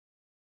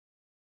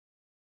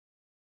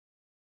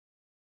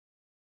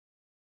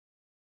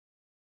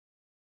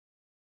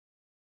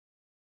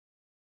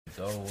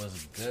go?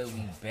 What's good?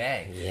 We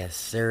back. Yes,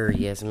 sir.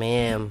 Yes,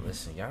 ma'am.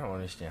 Listen, y'all don't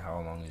understand how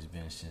long it's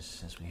been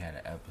since we had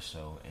an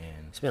episode,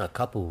 and It's been a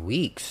couple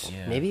weeks.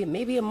 Yeah.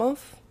 Maybe a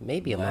month.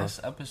 Maybe a month.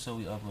 last episode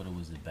we uploaded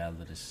was the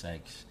Battle of the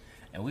Sex,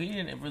 and we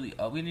didn't really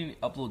we didn't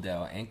upload that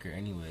on Anchor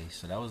anyway,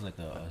 so that was like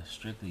a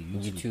strictly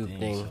YouTube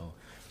thing. So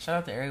shout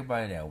out to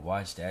everybody that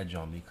watched that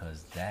joint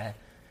because that,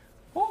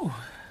 whew,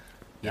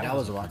 That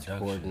was a lot to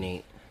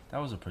coordinate. That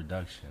was a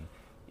production.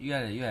 You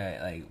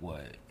had like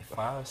what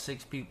 5,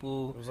 6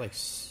 people. It was like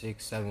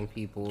 6, 7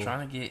 people.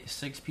 Trying to get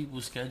 6 people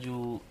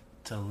scheduled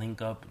to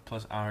link up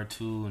plus hour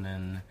 2, and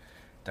then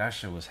that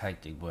shit was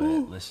hectic. But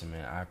listen,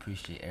 man, I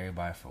appreciate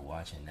everybody for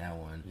watching that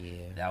one.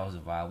 Yeah, that was a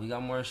vibe. We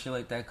got more shit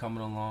like that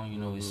coming along. You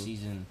know, it's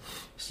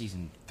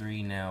season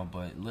 3 now.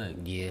 But look,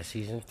 yeah,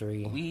 season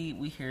 3.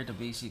 we here to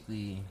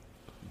basically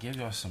give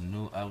y'all some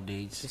new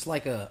updates. It's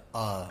like a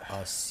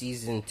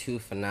season 2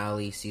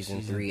 finale,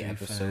 season 3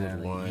 episode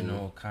finale, 1. You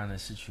know, kind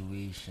of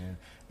situation.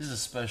 This is a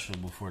special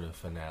before the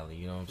finale.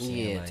 You know what I'm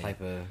saying? Yeah, like,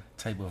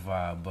 type of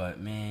vibe. But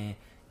man,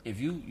 if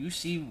you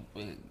see,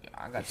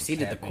 I got see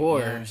the decor.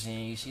 You know what I'm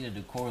saying? You see the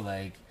decor,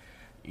 like,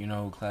 you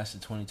know, class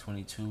of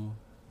 2022.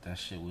 That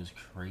shit was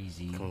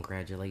crazy.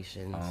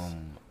 Congratulations.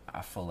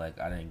 I feel like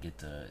I didn't get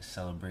to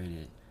celebrate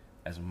it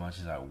as much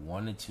as I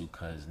wanted to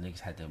because niggas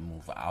had to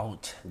move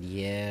out.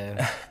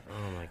 Yeah.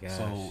 Oh my gosh.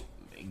 So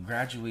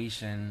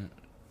graduation,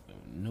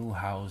 new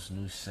house,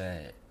 new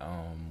set.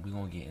 We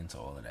gonna get into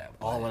all of that.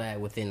 All of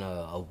that within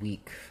a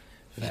week.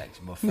 Facts.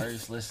 But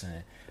first,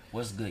 listen.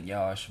 What's good,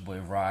 y'all? It's your boy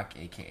Rock,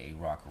 aka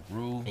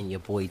Rockaroo, And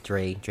your boy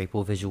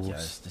Drapo Visuals.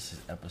 Yes, this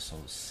is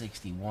episode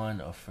 61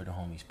 of For the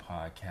Homies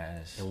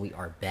podcast. And we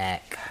are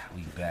back.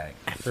 We back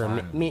After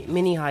a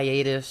mini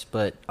hiatus,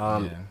 but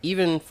Yeah.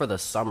 even for the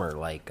summer,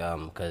 like,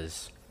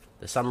 because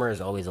the summer is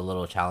always a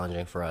little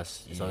challenging for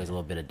us. It's always a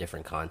little bit of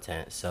different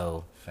content,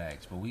 so.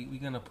 Facts. But we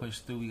gonna push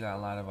through. We got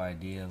a lot of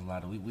ideas,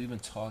 we've been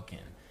talking.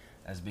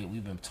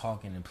 We've been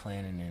talking and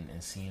planning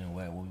and seeing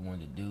what we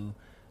wanted to do.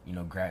 You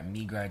know,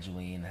 me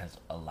graduating has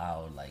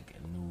allowed like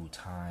a new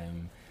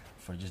time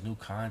for just new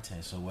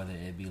content. So whether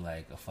it be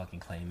like a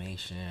fucking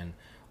claymation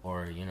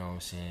or, you know what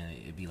I'm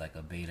saying, it'd be like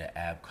a beta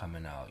app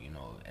coming out, you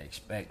know,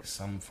 expect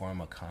some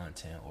form of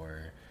content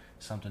or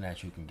something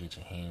that you can get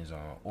your hands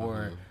on.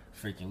 Or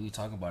freaking, we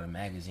talking about a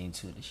magazine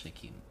too. This shit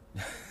keep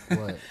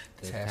What?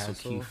 the tassel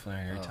keep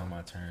flaring every time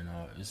I turn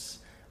off. It's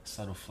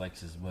subtle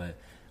flexes, but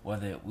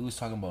whether we was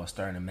talking about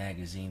starting a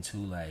magazine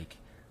too, like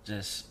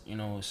just, you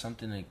know,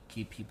 something to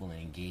keep people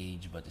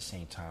engaged, but at the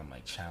same time,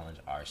 like, challenge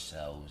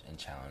ourselves and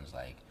challenge,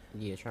 like,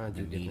 trying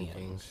to do different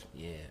things.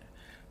 Yeah.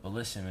 But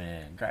listen,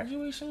 man,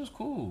 graduation was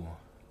cool.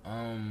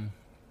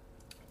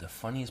 The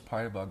funniest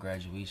part about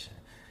graduation,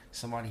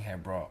 somebody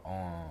had brought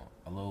on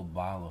a little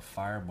bottle of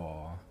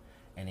Fireball,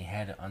 and they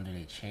had it under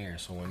their chair.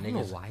 So when I don't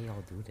know why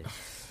y'all do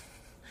this.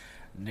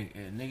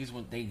 niggas,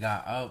 when they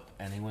got up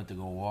and they went to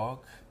go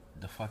walk,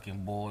 the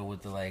fucking boy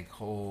with the, like,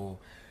 whole,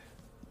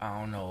 I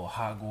don't know,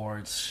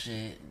 Hogwarts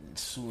shit.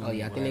 Oh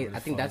yeah, I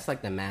think that's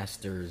like the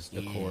master's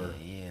decor.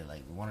 Yeah,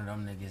 like one of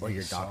them niggas. Or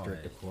your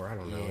doctorate decor. I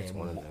don't know. It's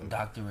one of them.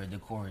 Doctorate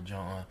decor,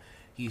 John.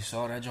 He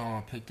saw that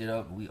John, picked it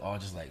up. We all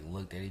just like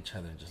looked at each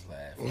other and just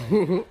laughed. Like,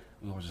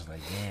 we were just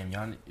like, damn,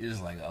 y'all. It's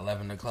like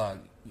 11 o'clock.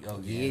 Yo,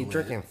 you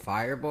drinking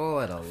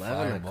Fireball at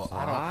 11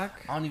 o'clock?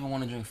 I don't even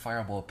want to drink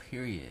Fireball.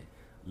 Period.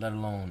 Let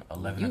alone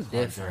 11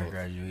 o'clock during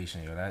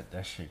graduation. Yo,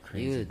 that shit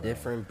crazy. You a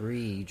different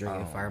breed. You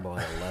drinking Fireball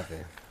at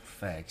 11.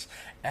 Facts.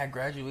 At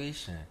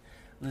graduation,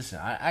 listen,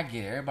 I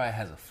get it. Everybody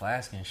has a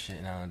flask and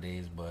shit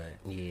nowadays, but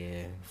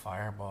yeah,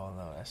 Fireball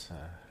though, that's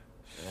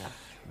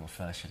I'm gonna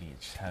feel that shit in your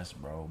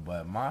chest, bro.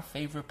 But my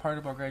favorite part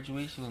about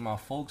graduation was my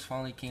folks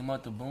finally came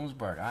up to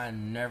Bloomsburg. I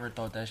never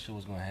thought that shit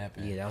was gonna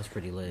happen. Yeah, that was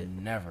pretty lit.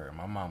 Never.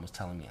 My mom was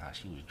telling me how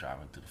she was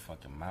driving through the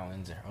fucking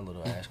mountains in her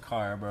little ass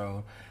car,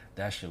 bro.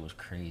 That shit was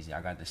crazy.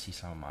 I got to see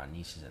some of my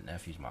nieces and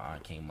nephews. My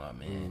aunt came up,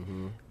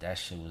 man. That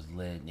shit was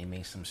lit. They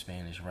made some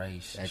Spanish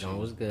rice. That joint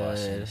was good.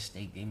 Bussin'.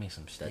 Steak. They made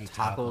some steak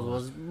tacos.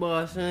 Was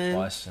bussin'.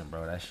 Bussin',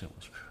 bro. That shit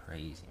was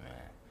crazy, man.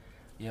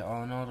 Yeah,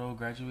 all in all, though,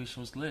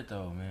 graduation was lit,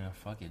 though, man.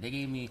 Fuck it. They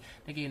gave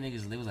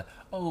niggas lit. It was like,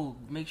 oh,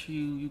 make sure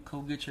you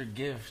go get your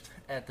gift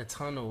at the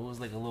tunnel. It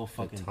was like a little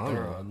fucking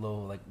a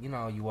little, like, you know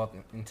how you walk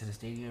into the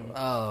stadium?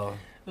 Oh.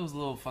 It was a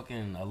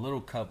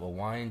little cup, a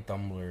wine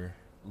tumbler.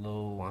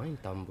 Little wine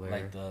tumbler,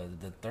 like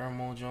the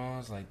thermal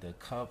joints, like the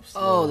cups.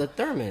 Oh, the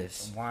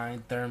thermos,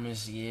 wine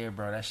thermos. Yeah,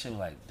 bro, that shit was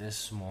like this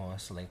small.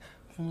 It's like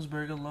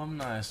Bloomsburg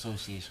Alumni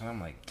Association.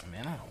 I'm like,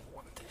 man, I don't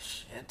want this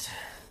shit.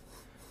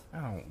 I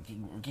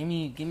don't. Give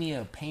me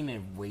a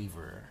payment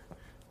waiver.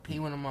 Pay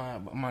one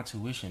of my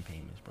tuition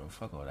payments, bro.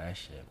 Fuck all that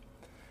shit.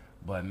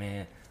 But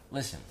man,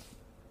 listen,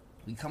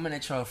 we coming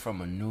at y'all from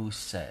a new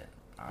set.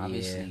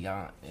 Obviously,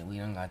 y'all, we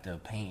don't got the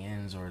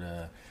paintings or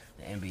the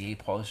NBA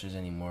posters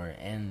anymore,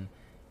 and.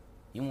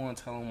 You want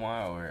to tell them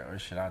why, or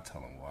should I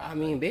tell them why? I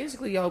mean,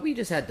 basically, y'all, we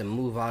just had to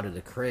move out of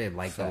the crib.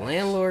 Like, the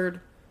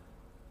landlord,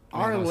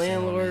 our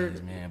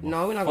landlord,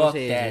 no, we're not going to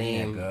say his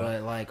name,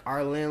 but, like,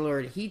 our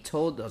landlord, he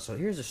told us, so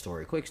here's a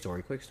story, quick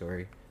story.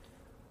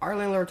 Our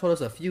landlord told us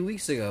a few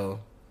weeks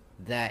ago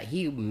that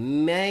he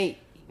might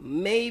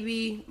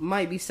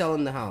be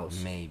selling the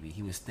house. Maybe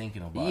he was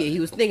thinking about it. Yeah, he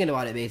was thinking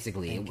about it.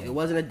 Basically, it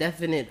wasn't a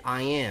definite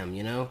 "I am,"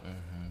 you know.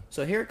 Mm-hmm.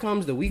 So here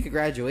comes the week of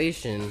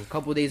graduation. A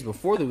couple of days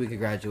before the week of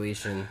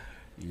graduation,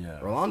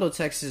 Rolando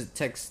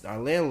texts our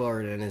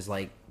landlord and is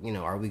like, you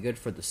know, are we good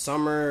for the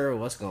summer?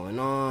 What's going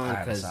on?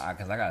 Because I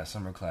got a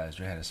summer class.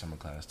 Dre had a summer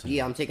class too.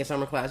 Yeah, I'm taking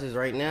summer classes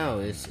right now.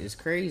 Mm-hmm. It's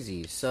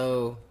crazy.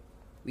 So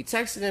we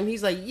texted him.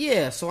 He's like,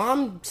 yeah, so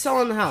I'm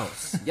selling the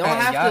house. Y'all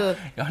have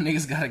y'all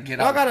niggas gotta get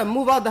out. Y'all gotta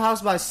move out the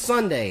house by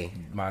Sunday.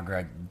 My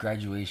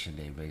graduation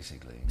day,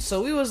 basically.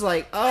 So we was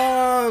like,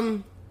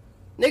 nigga,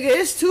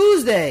 it's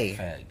Tuesday.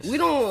 Facts. We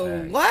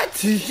don't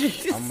what?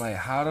 I'm like,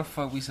 how the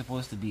fuck we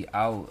supposed to be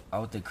out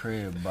the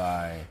crib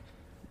by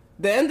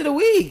the end of the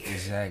week?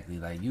 Exactly.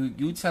 Like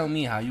you tell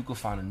me how you could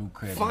find a new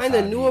crib. Find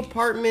a new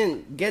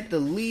apartment, get the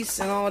lease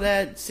and all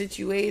that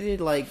situated.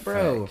 Like,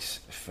 bro.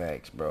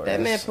 Facts, bro. That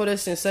man put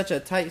us in such a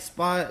tight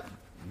spot,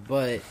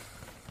 but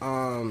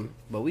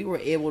we were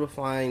able to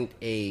find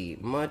a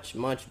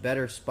much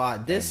better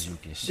spot. This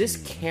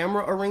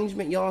camera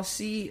arrangement y'all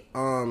see,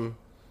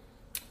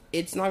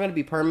 it's not gonna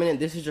be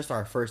permanent. This is just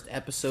our first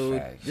episode.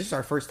 Facts. This is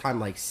our first time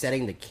like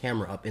setting the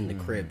camera up in the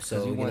crib.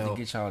 So we wanted to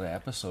get y'all the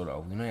episode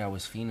up. We know y'all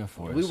was fiending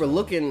for it. We were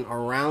looking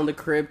around the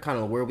crib, kind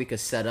of where we could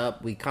set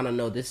up. We kind of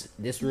know this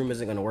room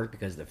isn't gonna work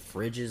because the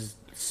fridge is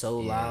so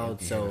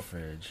loud. So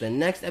the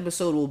next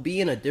episode will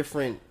be in a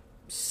different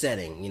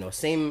setting. You know,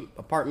 same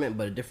apartment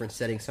but a different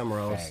setting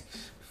somewhere else.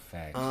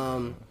 Facts.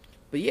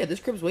 But yeah, this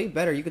crib's way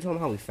better. You can tell them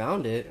how we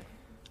found it.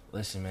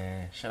 Listen,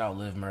 man. Shout out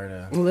Liv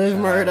Murder.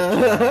 Shout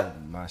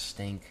out my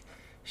stink.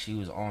 She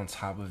was on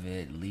top of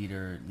it.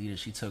 Leader.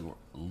 She took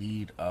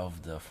lead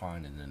of the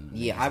finding.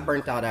 Yeah, I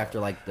burnt out after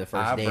like the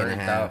first day and a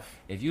half.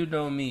 If you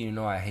know me, you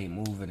know I hate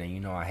moving, and you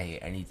know I hate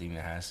anything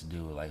that has to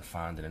do with like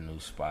finding a new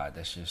spot.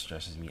 That shit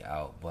stresses me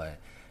out. But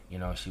you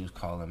know, she was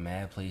calling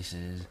mad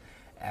places,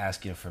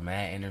 asking for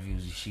mad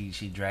interviews.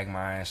 She dragged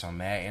my ass on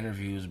mad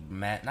interviews.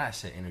 Mad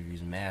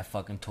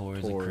fucking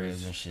tours of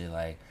cribs and shit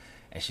like.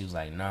 And she was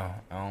like, "No,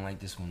 I don't like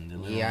this one.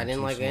 Yeah, I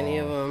didn't like small. Any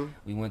of them.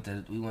 We went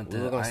to. We were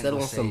gonna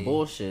settle on some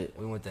bullshit.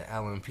 We went to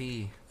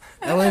LMP.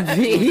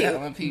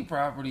 LMP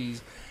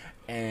properties,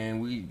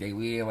 and we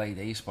ain't like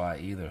they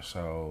spot either.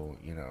 So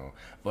you know,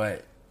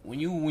 but when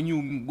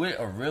you with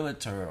a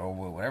realtor or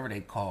whatever they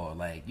call it,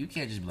 like you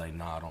can't just be like,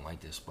 "Nah, I don't like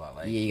this spot."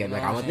 Like, yeah, you gotta be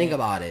like, I'm gonna think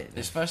about it.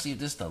 Especially if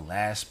this is the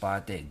last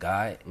spot they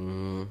got,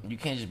 you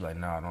can't just be like,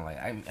 "Nah, I don't like."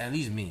 At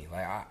least me,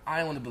 like I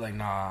don't want to be like,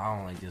 "Nah, I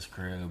don't like this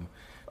crib."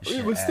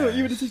 But still,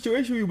 even the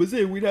situation we was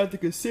in, we'd have to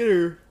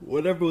consider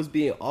whatever was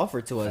being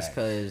offered to us,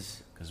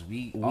 because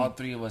we all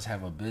three of us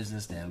have a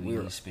business that we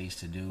need space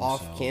to do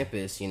off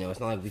campus. You know, it's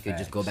not like we could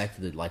just go back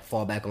to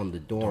fall back on the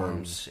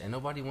dorms. And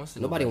nobody wants to.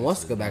 Nobody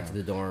wants to go back to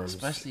the dorms,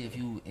 especially if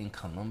you in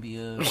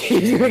Columbia.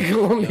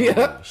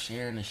 Yo,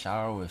 sharing the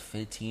shower with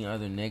 15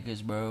 other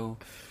niggas, bro.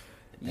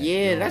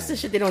 That's the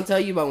shit they don't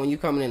tell you about when you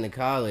coming into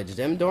college.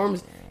 Them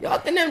dorms, y'all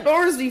think them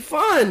dorms be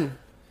fun.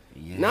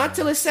 Yeah. Not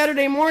till it's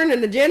Saturday morning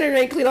and the janitor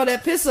ain't cleaned all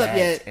that piss up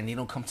yet. And they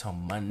don't come till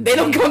Monday. They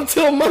don't come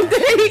till Monday.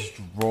 Just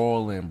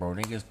rolling, bro.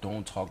 Niggas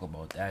don't talk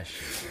about that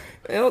shit.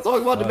 They don't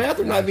talk about the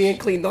bathroom not being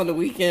cleaned on the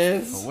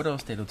weekends. But what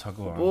else they don't talk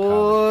about?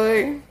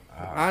 Boy,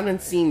 I done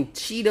seen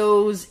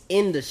Cheetos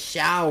in the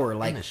shower.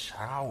 Like, in the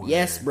shower?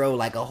 Yes, bro.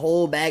 Like a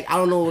whole bag. I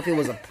don't know if it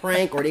was a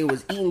prank or they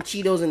was eating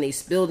Cheetos and they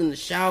spilled in the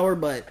shower,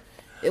 but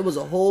it was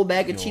a whole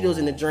bag of Cheetos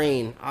in the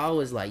drain. I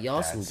was like,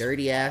 y'all some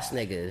dirty ass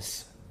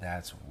niggas.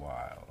 That's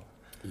wild.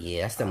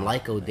 Yeah, that's them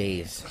Lyco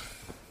days.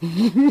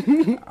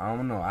 I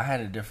don't know. I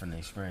had a different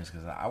experience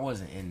because I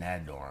wasn't in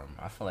that dorm.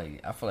 I feel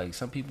like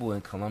some people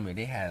in Columbia,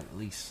 they had at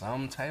least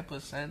some type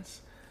of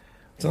sense.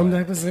 Some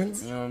type of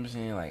sense? You know what I'm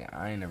saying? Like,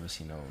 I ain't never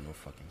seen no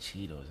fucking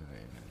Cheetos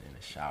in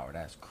the shower.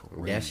 That's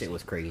crazy. That shit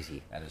was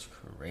crazy. That is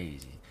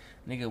crazy.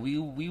 Nigga,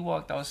 we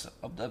walked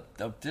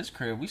up this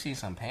crib. We seen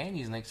some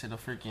panties next to the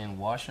freaking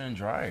washer and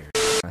dryer.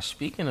 Now,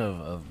 speaking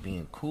of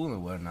being cool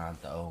and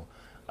whatnot, though,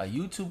 a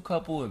YouTube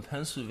couple in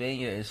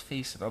Pennsylvania is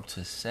facing up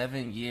to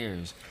 7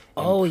 years.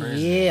 Oh prison.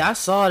 Yeah, I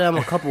saw them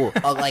a couple.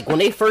 Like when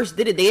they first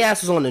did it, they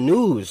ass was on the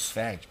news.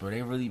 Facts, bro.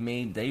 They really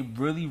made the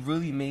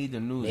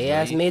news. They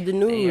ass made the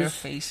news. They are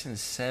facing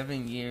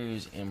 7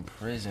 years in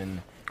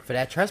prison for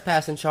that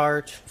trespassing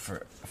charge.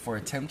 For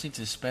attempting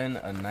to spend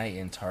a night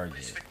in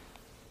Target.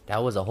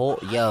 That was a whole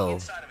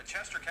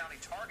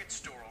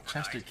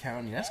Chester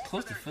County, that's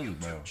close to Philly,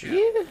 bro.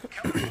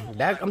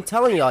 Yeah. I'm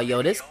telling y'all,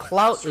 this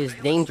clout is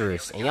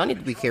dangerous, and y'all need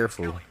to be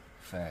careful.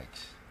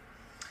 Facts.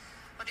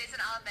 Well,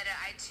 Jason, I'll admit it,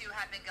 I too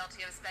have been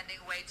guilty of spending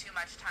way too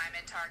much time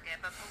in Target,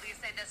 but police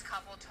say this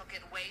couple took it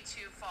way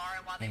too far,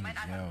 and while they might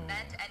not have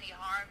meant any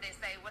harm, they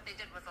say what they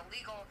did was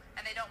illegal,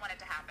 and they don't want it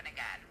to happen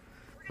again.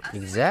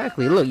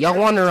 Exactly. Look, y'all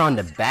wander around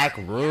the back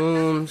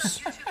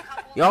rooms.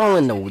 Y'all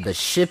in the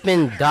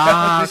shipping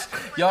dock.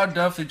 Y'all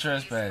definitely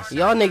trespass.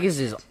 Y'all niggas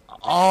is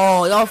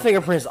y'all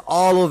fingerprints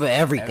all over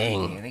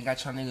everything. And they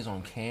got y'all niggas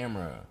on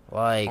camera.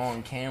 Like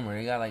on camera,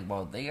 they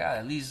got they got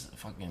at least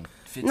fucking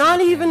 15 not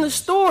cameras. even the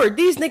store.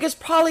 These niggas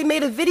probably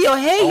made a video.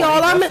 Hey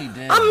y'all,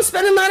 I'm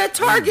spending night at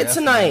Target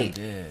tonight.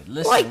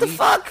 Listen, like the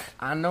fuck?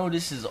 I know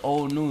this is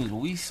old news, but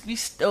we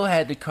still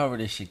had to cover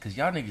this shit because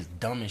y'all niggas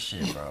dumb as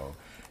shit, bro.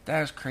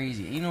 That's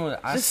crazy. You know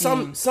what?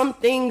 Some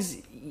things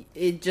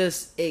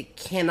it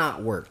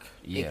cannot work.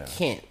 Yeah. It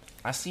can't.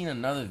 I seen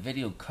another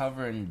video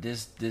covering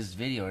this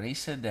video, and they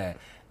said that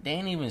they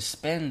didn't even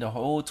spend the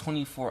whole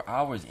 24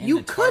 hours in You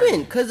the couldn't,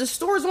 Target. because the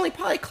store's only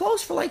probably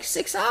closed for like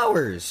 6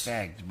 hours.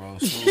 Fact, bro.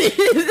 So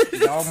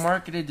y'all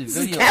marketed the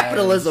video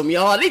capitalism,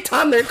 y'all.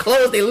 Anytime they're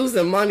closed, they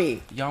losing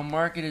money. Y'all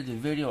marketed the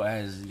video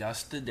as y'all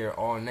stood there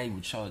all night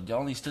with y'all. Y'all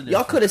only stood there.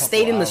 Y'all could have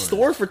stayed in the hours.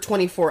 store for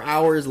 24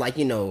 hours, like,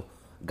 you know,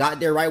 got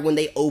there right when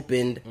they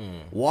opened,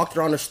 walked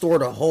around the store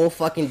the whole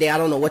fucking day. I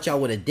don't know what y'all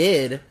would have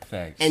did.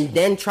 Facts. And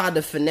then tried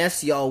to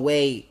finesse y'all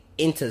way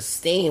into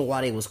staying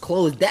while they was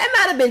closed. That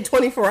might have been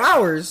 24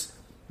 hours,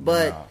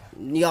 but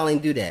y'all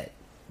ain't do that.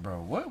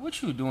 Bro,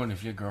 what you doing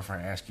if your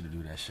girlfriend asks you to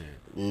do that shit?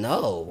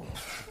 No.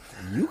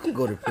 You can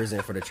go to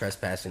prison for the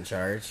trespassing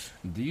charge.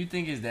 Do you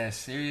think it's that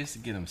serious to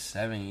get them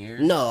 7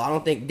 years? No, I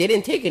don't think. They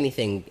didn't take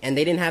anything, and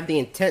they didn't have the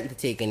intent to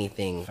take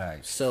anything.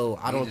 Facts. So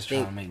I don't just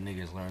think. trying to make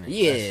niggas learn it.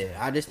 Yeah,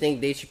 I just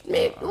think they should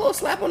make a little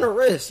slap on the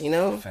wrist, you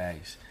know?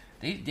 Facts.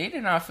 They did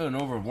not feel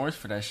no remorse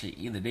for that shit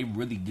either. They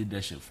really did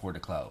that shit for the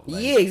clout.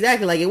 Like, yeah,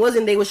 exactly. Like, it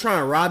wasn't they was trying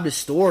to rob the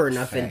store or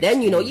nothing. Facts.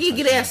 Then, you know, you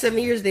get ass 7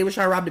 years, they was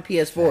trying to rob the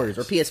PS4s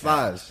or PS5s.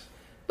 Facts.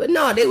 But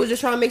no, they was just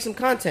trying to make some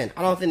content.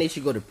 I don't think they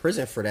should go to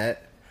prison for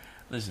that.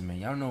 Listen, man,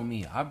 y'all know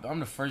me. I'm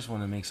the first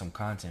one to make some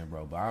content,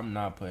 bro. But I'm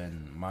not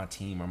putting my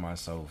team or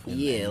myself in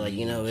Like,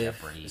 you know,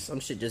 jeopardy. if some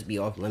shit just be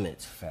off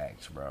limits.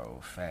 Facts, bro.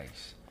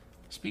 Facts.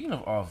 Speaking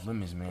of off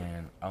limits,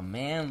 man, a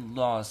man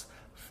lost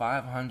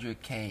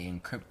 $500K in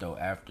crypto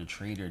after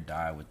trader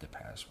died with the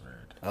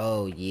password.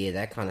 Oh, yeah,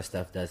 that kind of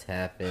stuff does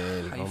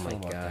happen. How you Oh, feel my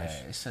about gosh.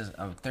 that? It says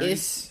a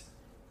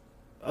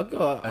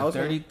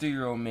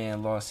 33-year-old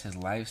man lost his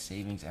life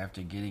savings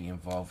after getting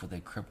involved with a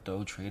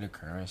crypto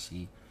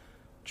currency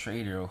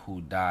trader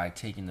who died,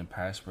 taking the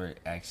password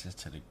access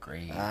to the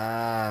grave.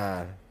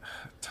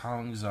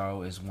 Tong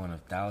Zhou is one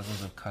of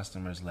thousands of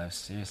customers left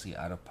seriously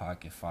out of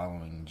pocket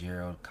following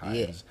Gerald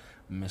Cotton's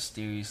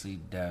mysteriously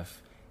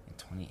death in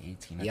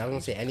 2018. Yeah, I was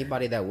gonna say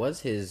anybody that was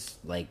his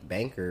like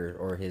banker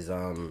or his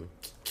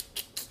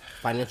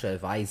financial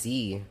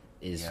advisee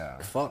is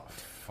fucked.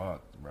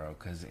 Fucked, bro.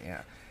 Cause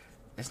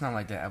it's not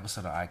like that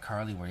episode of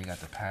iCarly where you got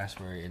the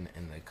password in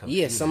the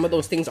computer. Yeah, some of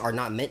those things are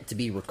not meant to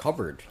be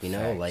recovered. You know,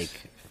 Facts. like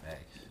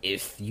Facts.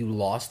 if you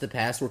lost the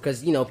password,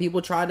 because you know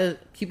people try to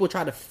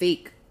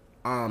fake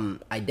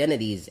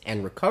identities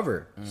and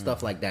recover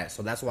stuff like that.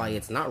 So that's why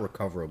it's not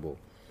recoverable.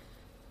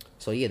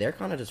 So yeah, they're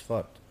kind of just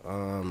fucked.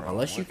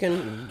 Unless you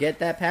can get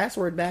that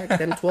password back,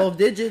 them 12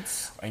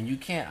 digits. And you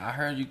can't. I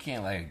heard you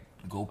can't like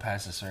go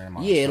past a certain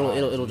amount. Yeah, of times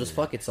it'll either. just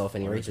fuck itself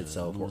and erase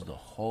itself. Lose the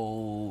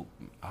whole.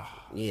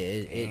 Yeah, bro.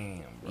 yeah.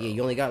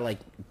 You only got like,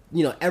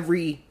 you know,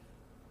 every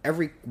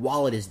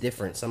wallet is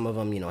different. Some of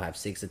them, you know, have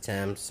 6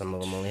 attempts. Some of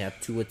them only have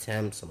 2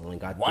 attempts. Some only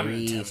got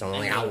 3. attempt. Some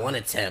only got 1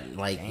 attempt.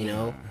 Like, you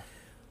know,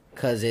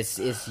 because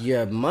it's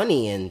your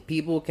money and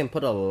people can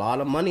put a lot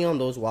of money on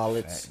those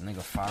wallets. Nigga,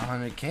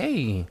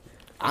 $500K.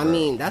 I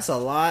mean, that's a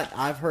lot.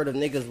 I've heard of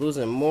niggas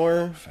losing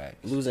more,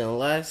 Facts. losing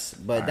less.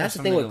 But I that's heard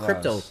the thing some with nigga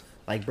crypto. lost.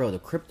 Like, bro,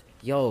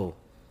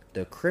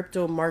 the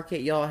crypto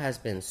market, y'all, has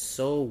been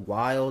so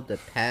wild the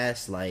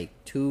past, like,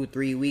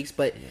 2-3 weeks.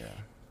 But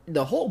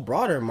the whole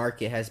broader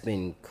market has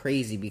been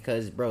crazy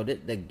because, bro,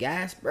 the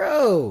gas,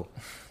 bro,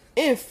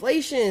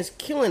 inflation is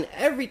killing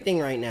everything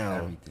right now.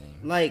 Everything.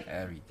 Like,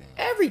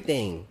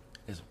 everything.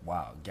 It's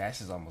wild.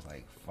 Gas is almost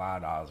like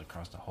 $5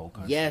 across the whole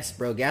country. Yes,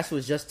 bro. Gas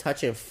was just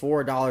touching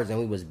 $4 and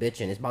we was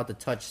bitching. It's about to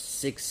touch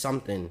 6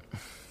 something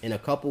in a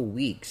couple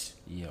weeks.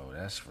 Yo,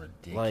 that's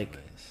ridiculous. Like,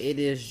 it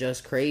is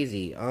just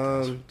crazy.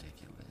 That's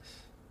ridiculous.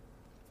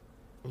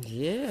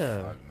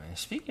 Yeah. Fuck, man.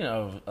 Speaking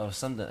of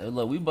something,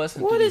 look, we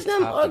busting What through is these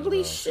them topics,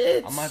 ugly bro.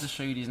 shits? I'm about to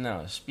show you these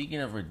now.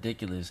 Speaking of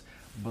ridiculous,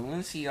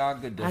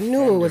 Balenciaga Defender. I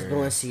knew it was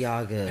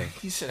Balenciaga.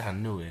 He said I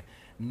knew it.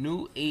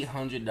 New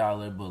 $800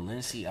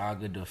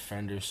 Balenciaga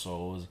Defender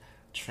soles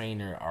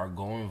trainer are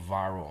going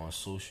viral on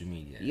social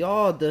media.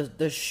 Y'all,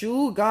 the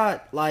shoe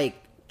got like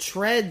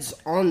treads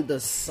on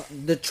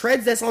the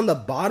treads that's on the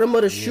bottom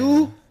of the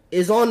shoe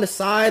is on the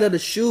side of the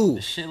shoe.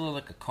 The shit look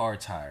like a car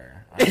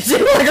tire. It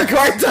shit look like a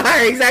car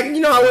tire. Exactly.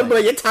 You know how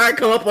when your tire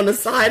come up on the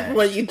side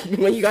when you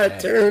gotta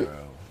turn. Bro.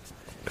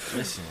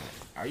 Listen,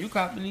 are you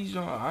copping these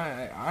joints?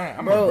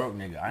 I'm Bro, a broke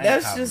nigga. I ain't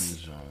that's copping just-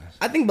 these joints.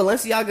 I think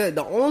Balenciaga,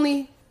 the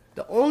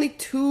only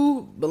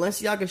 2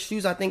 Balenciaga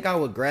shoes I think I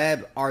would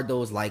grab are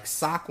those like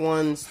sock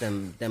ones,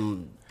 them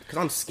because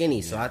I'm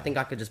skinny, so I think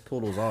I could just pull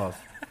those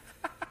off.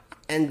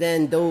 And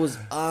then those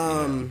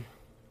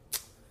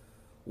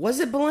was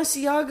it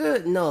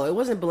Balenciaga? No, it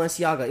wasn't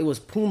Balenciaga. It was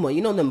Puma.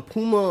 You know them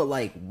Puma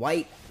like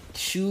white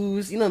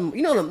shoes. You know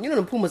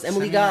them Pumas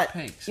Emily me got. the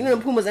pics. You know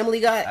them Pumas Emily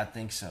got. I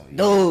think so. Yeah.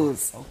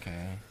 Those.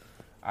 Okay.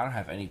 I don't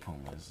have any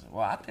Pumas.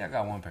 Well, I think I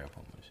got one pair of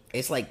Pumas.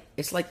 It's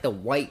like the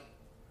white.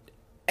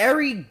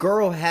 Every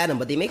girl had them,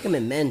 but they make them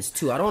in men's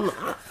too. I don't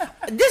know.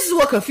 This is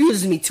what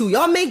confuses me too.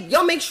 Y'all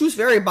make shoes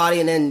for everybody,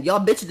 and then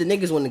y'all bitch at the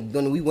niggas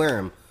when we wear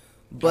them.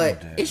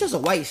 But it's just a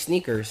white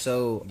sneaker,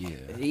 so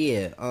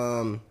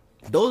yeah.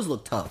 Those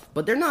look tough,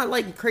 but they're not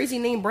like crazy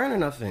name brand or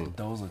nothing.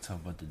 Those look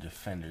tough, but the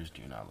defenders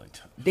do not look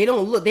tough. They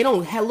don't look. They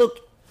don't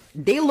look.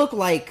 They look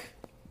like.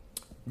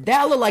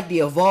 That look like the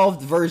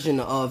evolved version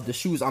of the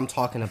shoes I'm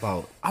talking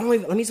about. I don't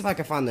even. Let me see if I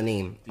can find the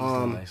name. These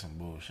look like some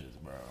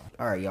bullshit, bro.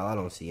 All right, y'all. I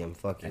don't see him.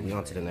 Fuck it. We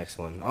on to the next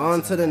one.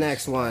 On to the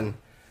next one.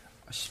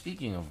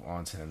 Speaking of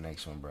on to the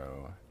next one,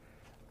 bro.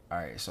 All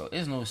right, so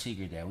it's no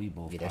secret that we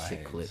both that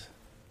shit clip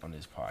on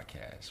this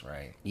podcast,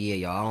 right? Yeah,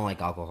 y'all. I don't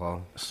like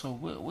alcohol. So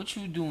what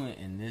you doing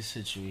in this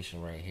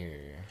situation right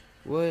here?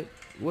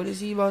 What is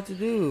he about to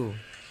do?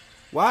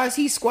 Why is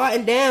he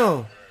squatting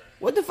down?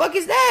 What the fuck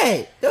is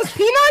that? Those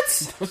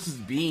peanuts? Those is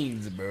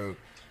beans, bro.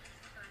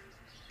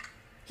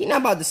 He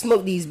not about to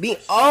smoke these beans.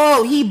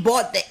 Oh, he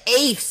bought the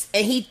eighths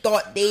and he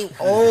thought they.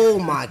 Oh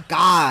my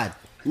god.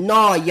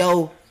 Nah,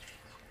 yo.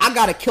 I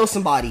gotta kill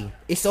somebody.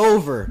 It's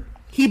over.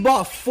 He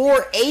bought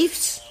 4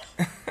 eighths.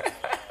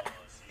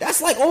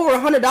 That's like over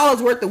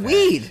 $100 worth of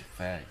weed.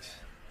 Facts.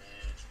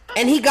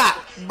 And he got,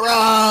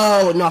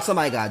 bro. No,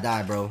 somebody gotta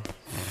die, bro.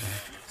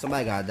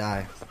 Somebody gotta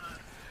die.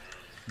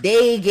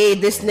 They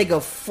gave this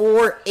nigga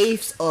 4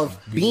 eighths of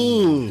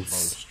beans.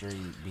 Bro,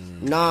 straight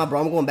beans. Nah,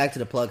 bro, I'm going back to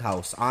the plug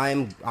house.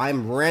 I'm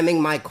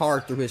ramming my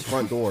car through his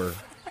front door.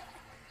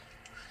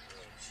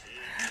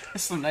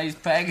 It's some nice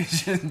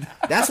packaging.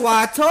 That's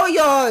why I told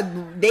y'all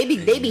they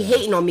be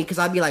hating on me because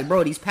I be like,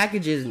 bro, these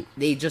packages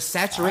they just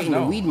saturating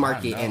the weed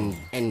market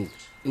and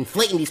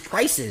inflating these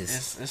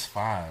prices. It's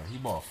 5. He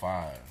bought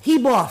 5. He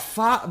bought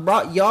 5,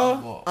 bro.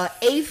 Y'all, an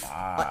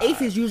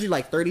eighth is usually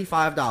like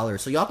 $35.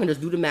 So y'all can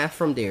just do the math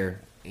from there.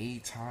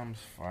 8 times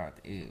 5.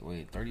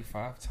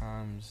 35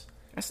 times.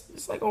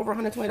 It's like over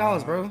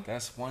 $120, bro.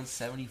 That's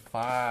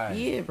 $175.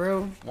 Yeah,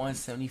 bro.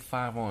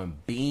 $175 on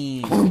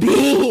beans. On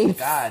beans.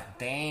 God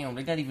damn,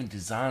 they got even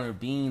designer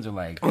beans or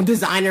like on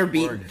designer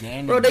beans,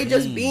 organic bro. They beans.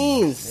 Just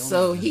beans.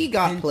 So he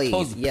got played.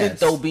 Yes.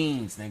 Pinto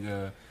beans,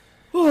 nigga.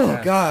 Oh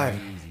That's god.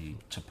 Crazy.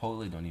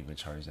 Chipotle don't even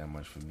charge that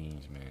much for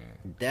beans,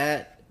 man.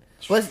 But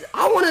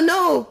I want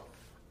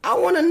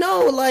to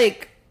know,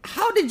 like,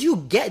 how did you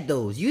get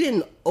those? You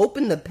didn't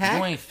open the pack?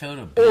 You ain't feel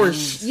the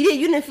beans? Or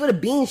you didn't feel the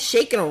beans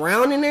shaking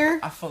around in there?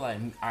 I feel like,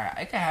 alright,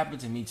 it can happen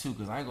to me too,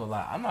 because I ain't gonna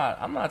lie. I'm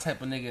not the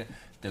type of nigga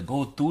to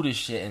go through this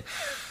shit. And,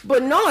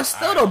 but no,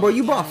 still though, bro,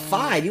 you bought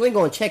 5. You ain't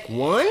gonna check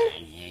one?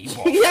 Yeah, you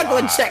bought You're not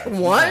gonna check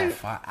one?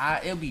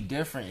 It'll be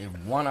different if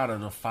one out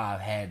of the 5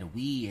 had the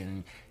weed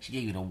and she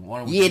gave you the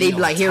one. Yeah, they be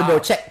like, here, bro,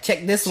 check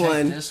this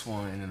one. Check this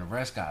one, and then the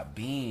rest got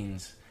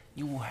beans.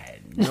 You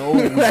had no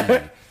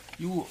weed.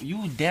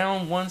 You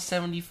down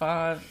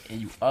 175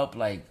 and you up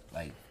like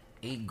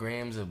 8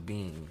 grams of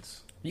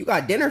beans. You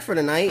got dinner for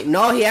the night?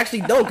 No, he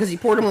actually don't because he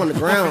poured them on the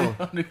ground.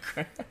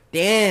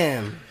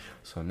 Damn.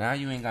 So now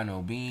you ain't got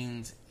no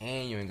beans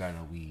and you ain't got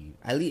no weed.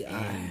 At least,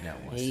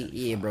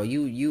 yeah, bro,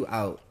 you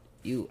out.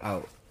 You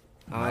out.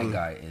 My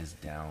guy is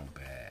down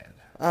bad.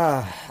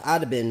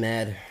 I'd have been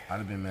mad. I'd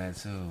have been mad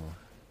too.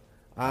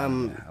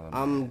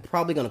 I'm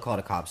probably gonna call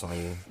the cops on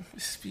you.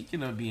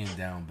 Speaking of being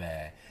down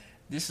bad,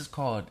 this is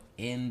called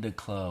In the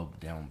Club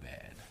Down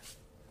Bad.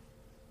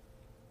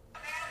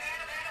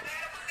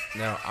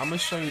 Now, I'm going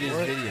to show you this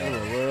video.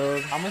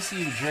 I'm going to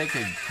see if Drake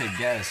could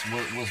guess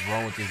what's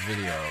wrong with this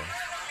video.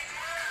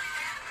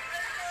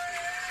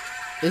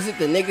 Is it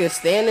the nigga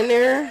standing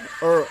there?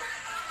 Or...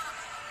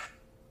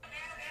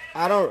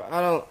 I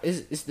don't...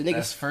 It's the nigga...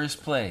 That's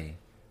first play.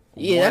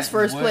 Yeah, that's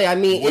first play. I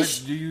mean,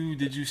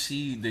 did you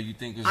see that you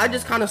think is I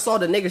just kind of saw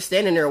the nigga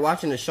standing there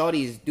watching the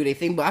shorties do their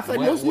thing, but I feel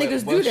like most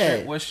niggas do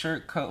that. What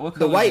shirt? What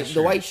color?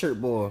 The white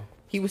shirt boy.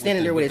 He was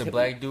standing there with his the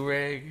black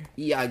do-rag.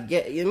 Yeah, I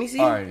get. Let me see.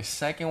 All right,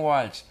 second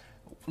watch.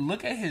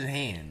 Look at his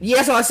hand. Yeah,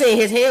 that's what I'm saying.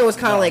 His hand was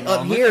kind of like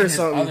up here or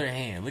something. Other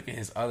hand. Look at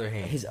his other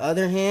hand. His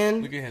other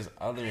hand. Look at his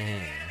other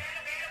hand.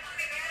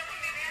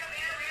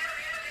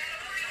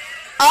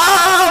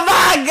 Oh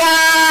my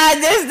god,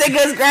 this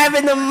nigga's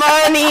grabbing the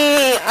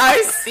money.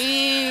 I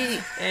see.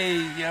 Hey,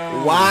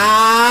 yo.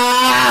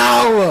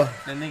 Wow.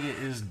 That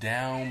nigga is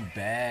down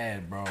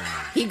bad, bro.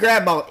 He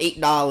grabbed about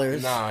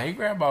 $8. Nah, he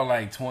grabbed about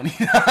like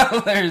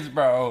 $20,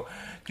 bro.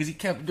 Because he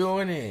kept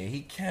doing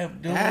it.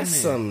 That's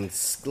some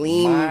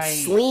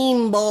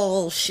slim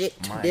ball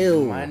shit to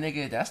do. My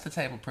nigga, that's the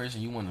type of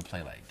person you want to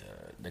play like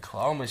the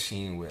claw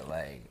machine with,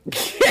 like.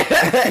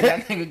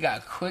 That nigga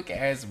got quick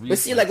ass reflexes. But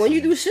see, like, when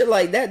you do shit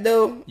like that,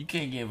 though, you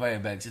can't get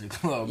invited back to the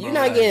club, bro. You're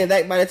not getting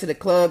invited to the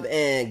club,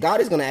 and God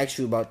is going to ask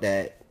you about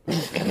that.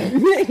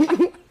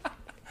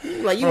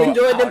 Like, you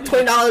enjoyed them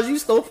 $20 you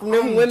stole from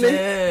them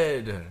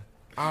women?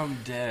 I'm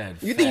dead.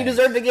 You think you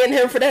deserve to get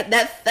him for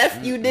that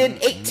theft you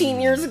did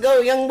 18 years ago,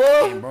 young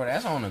boy? Hey, bro,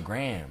 that's on the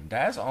gram.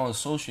 That's on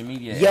social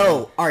media.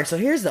 Yo, alright, so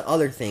here's the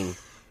other thing.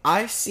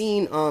 I've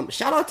seen,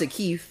 shout out to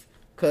Keith,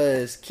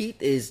 because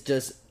Keith is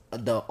just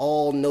the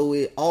all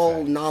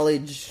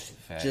knowledge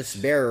Facts.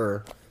 just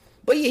bearer.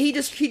 But yeah, he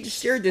just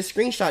shared this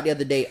screenshot the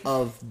other day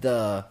of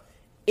the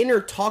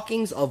inner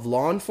talkings of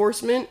law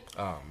enforcement.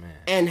 Oh man.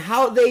 And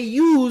how they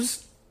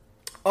use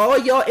all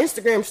y'all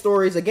Instagram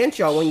stories against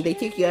y'all when they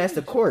take your ass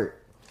to court.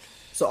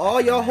 So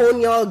all y'all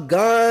holding y'all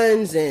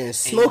guns and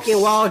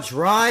smoking while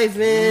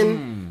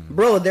driving.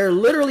 Bro, they're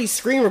literally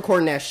screen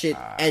recording that shit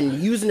and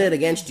using it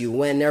against you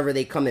whenever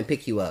they come and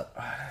pick you up.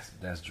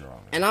 That's drama.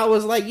 And I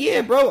was like,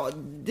 yeah, bro,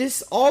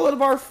 all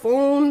of our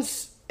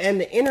phones and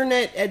the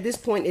internet at this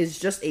point is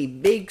just a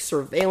big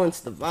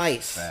surveillance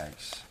device.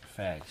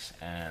 Facts.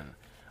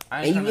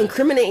 And you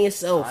incriminate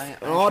yourself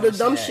and all the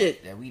dumb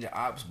shit. That we the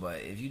ops,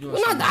 but if you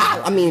doing not the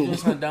op. I mean,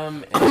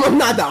 dumb, I'm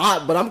not the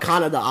op, but I'm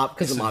kind of the op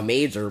because of my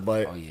major.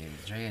 But oh yeah,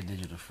 Dre a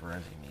digital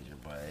forensic major,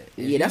 but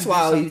yeah, that's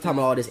why I was talking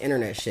about all this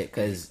internet shit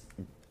because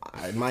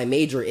my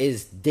major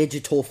is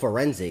digital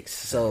forensics.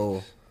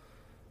 So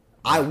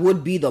I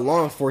would be the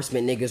law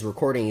enforcement niggas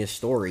recording your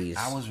stories.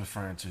 I was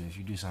referring to if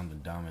you do something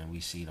dumb and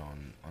we see it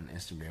on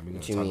Instagram, we're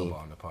gonna talk about it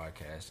on the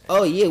podcast.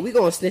 Oh yeah, we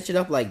gonna snitch it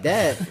up like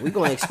that. We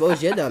gonna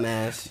expose your dumb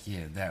ass. Yeah,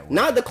 that way.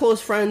 Not the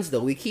close friends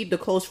though. We keep the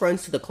close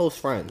friends to the close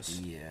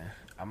friends. Yeah,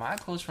 my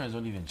close friends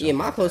don't even jump. Yeah,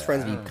 my close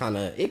friends be kind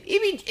of it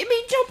be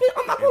jumping.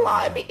 I'm not gonna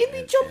lie, it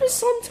be jumping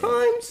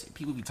sometimes.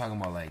 People be talking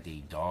about like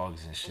they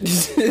dogs and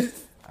shit.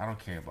 I don't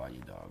care about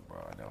your dog, bro.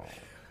 I don't.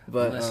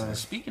 But listen,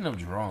 speaking of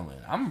drawing,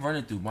 I'm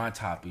running through my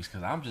topics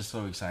because I'm just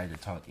so excited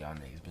to talk to y'all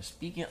niggas. But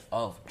speaking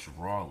of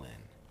drawing,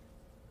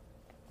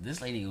 this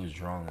lady was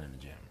drawing in the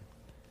gym.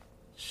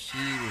 She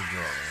was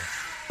drawing.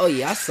 Oh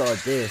yeah, I saw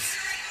this.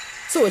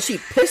 So is she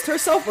pissed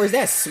herself or is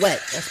that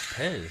sweat? That's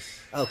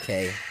piss.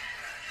 Okay.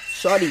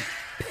 Shawty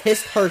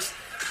pissed her.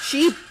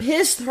 She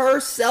pissed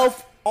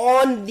herself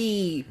on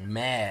the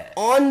mat.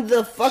 On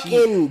the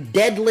fucking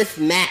deadlift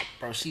mat.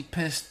 Bro, she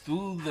pissed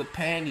through the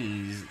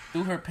panties,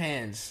 through her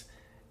pants.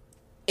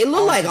 It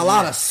looked like a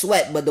lot of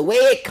sweat, but the way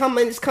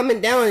it's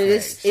coming down,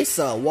 it's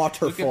a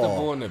waterfall. Look at the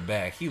boy in the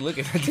back. He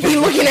looking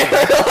at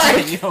her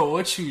like, yo,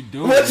 what you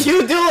doing? What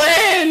you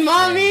doing,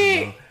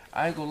 mommy? Yeah,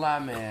 I ain't gonna lie,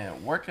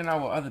 man. Working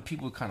out with other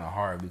people kind of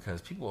hard because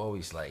people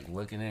always like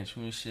looking at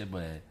you and shit.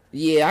 But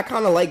yeah, I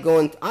kind of like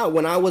going.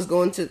 When I was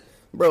going to,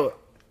 bro.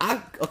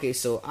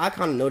 So I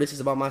kind of noticed this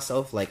about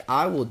myself. Like,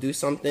 I will do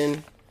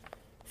something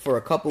for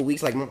a couple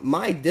weeks. Like,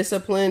 my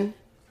discipline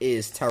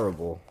is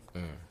terrible.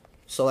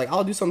 So, like,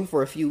 I'll do something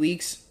for a few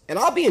weeks, and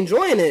I'll be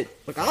enjoying it.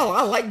 Like,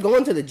 I like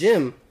going to the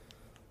gym,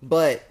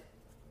 but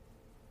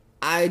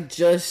I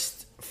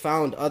just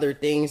found other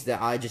things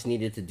that I just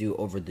needed to do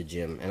over the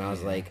gym. And I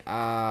was like,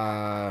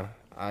 I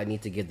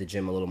need to give the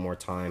gym a little more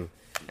time.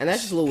 And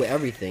that's just a little with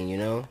everything, you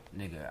know?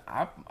 Nigga,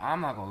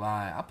 I'm not gonna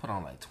lie. I put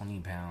on like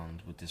 20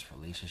 pounds with this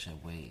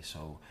relationship weight.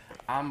 So,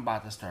 I'm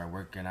about to start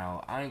working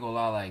out. I ain't gonna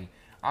lie. Like,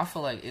 I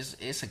feel like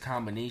it's a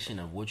combination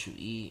of what you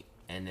eat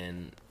and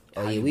then...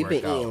 Oh yeah, we've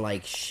been eating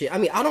like shit. I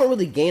mean, I don't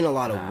really gain a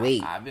lot of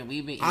weight. I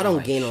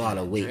don't gain a lot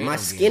of weight. My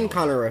skin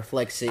kind of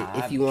reflects it.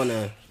 If you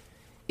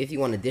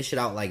wanna dish it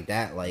out like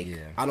that, like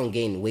I don't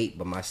gain weight,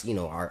 but my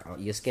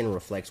your skin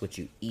reflects what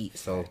you eat.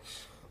 So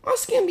my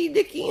skin be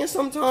dicky and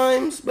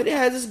sometimes, but it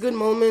has its good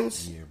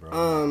moments. Yeah,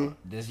 bro.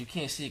 You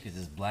can't see it because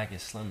this black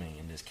is slimming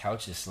and this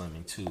couch is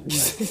slimming too.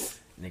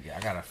 But, nigga, I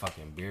got a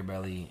fucking beer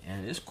belly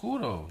and it's cool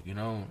though. You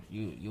know,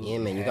 yeah,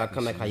 man. You gotta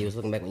come back how you was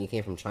looking back when you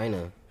came from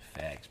China.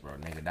 Facts, bro,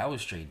 nigga. That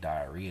was straight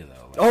diarrhea,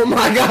 though. Like, oh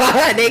my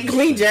god, they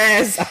cleaned your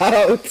ass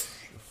out.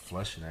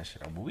 Flushing that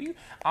shit out. But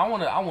I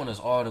want us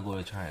all to go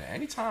to China.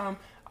 Anytime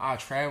I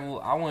travel,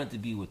 I want it to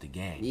be with the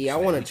gang. Yeah, so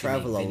I want to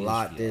travel a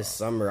lot this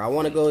summer. I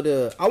want to go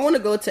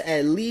to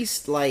at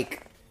least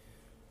like.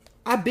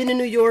 I've been to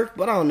New York,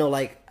 but I don't know,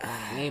 like.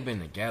 We ain't been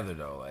together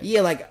though. Like,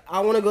 yeah, like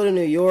I want to go to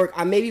New York.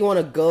 I maybe want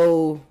to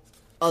go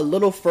a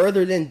little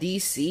further than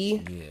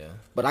DC. Yeah.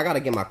 But I gotta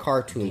get my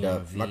car tuned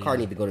up. My car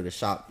need to go to the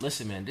shop.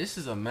 Listen, man, this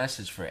is a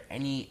message for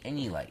any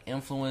like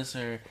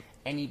influencer,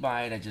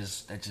 anybody that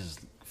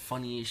just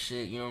funny as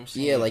shit. You know what I'm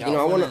saying? Yeah, like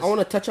I want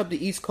to touch up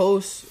the East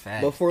Coast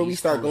before we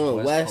start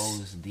going west.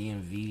 Coast,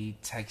 DMV,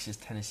 Texas,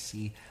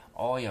 Tennessee,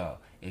 all y'all.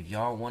 If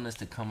y'all want us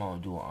to come out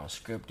and do it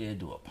unscripted,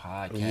 do a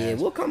podcast, yeah,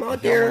 we'll come out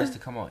if there. Y'all want us to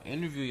come out and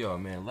interview y'all,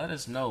 man. Let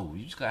us know.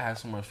 You just gotta have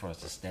somewhere for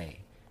us to stay,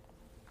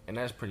 and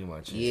that's pretty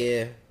much it.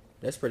 Yeah.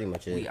 That's pretty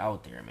much it. We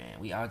out there,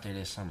 man. We out there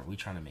this summer. We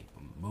trying to make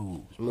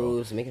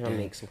moves, making sure to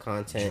make some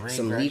content,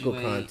 some legal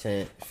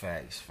content.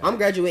 Facts. I'm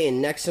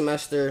graduating next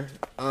semester.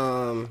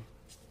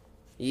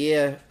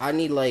 Yeah, I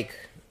need like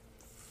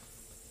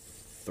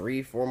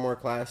 3-4 more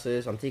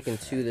classes. I'm taking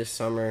 2 this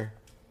summer.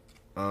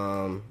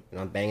 And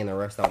I'm banging the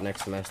rest out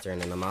next semester,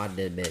 and then I'm out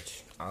there,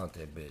 bitch. Out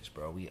there, bitch,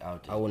 bro. We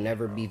out there. I will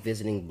never be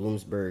visiting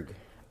Bloomsburg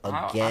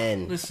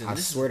again. I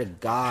swear to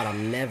God,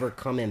 I'm never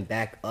coming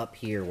back up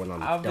here when I'm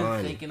done. I've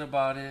been thinking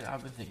about it.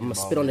 I'm gonna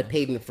spit on the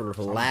pavement for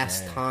the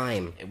last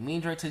time. If me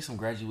and Dre take some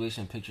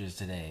graduation pictures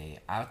today,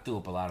 I threw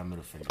up a lot of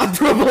middle fingers. I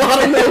threw up a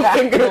lot of middle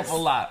fingers. I threw up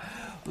a lot.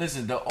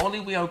 Listen, the only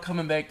way I'm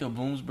coming back to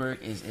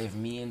Bloomsburg is if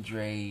me and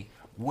Dre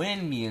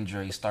when me and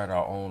Dre start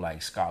our own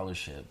like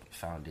scholarship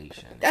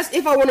foundation. That's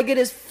if I want to get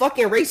his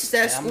fucking racist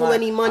ass school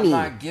any money.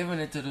 I'm not giving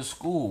it to the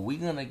school. We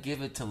gonna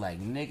give it to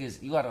like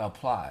niggas. You gotta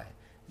apply.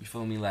 You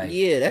feel me? Like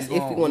yeah, that's if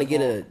we want to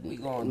get a we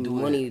gonna do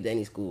money it. to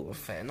any school.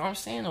 You know what I'm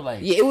saying? Or like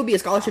yeah, it would be a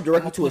scholarship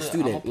directly to a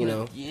student. You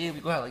know. Yeah, we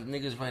go out like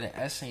niggas write an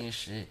essay and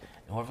shit.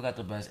 And whoever got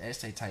the best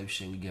essay type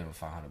shit, we give them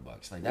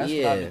 $500. Like that's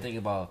what I've been thinking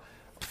about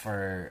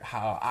for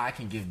how I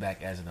can give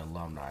back as an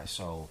alumni.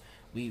 So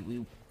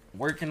we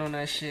working on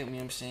that shit. You know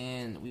what I'm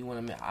saying?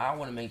 I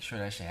want to make sure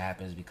that shit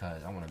happens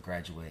because I want to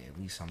graduate at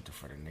least something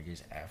for the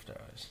niggas after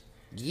us.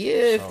 Yeah,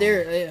 if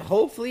they're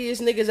hopefully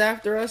it's niggas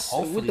after us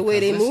with the way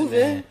they moving.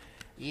 Man,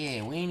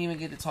 yeah, we ain't even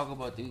get to talk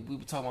about we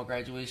were talking about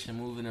graduation,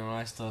 moving, and all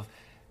that stuff.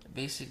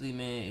 Basically,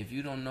 man, if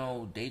you don't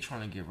know, they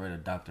trying to get rid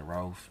of Dr.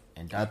 Ralph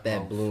and Dr.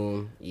 That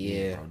Bloom.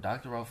 Yeah, bro.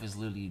 Dr. Ralph is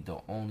literally the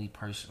only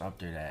person up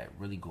there that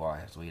really go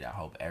out his way to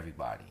help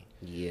everybody.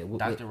 Yeah,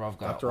 Dr. Ralph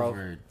got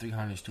over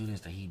 300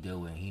 students that he deal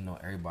with. And he know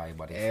everybody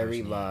by their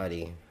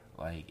everybody. First name.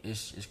 Like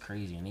it's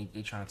crazy, and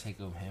they trying to take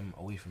him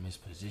away from his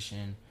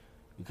position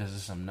because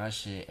of some nut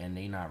shit, and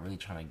they not really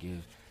trying to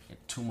give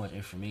too much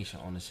information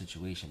on the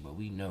situation. But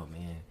we know,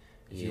 man.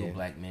 If you're a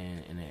black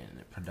man in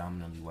a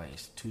predominantly white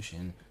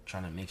institution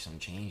trying to make some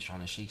change,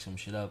 trying to shake some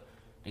shit up,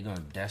 they're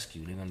gonna desk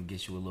you. They're gonna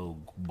get you a little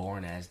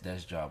boring ass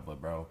desk job. But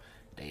bro,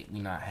 we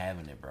not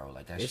having it, bro.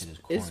 Like that shit is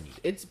corny.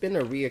 It's been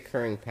a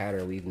reoccurring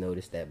pattern we've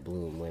noticed at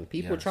Bloom. When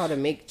people try to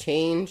make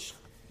change,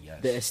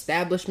 the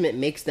establishment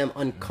makes them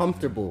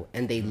uncomfortable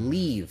and they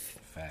leave.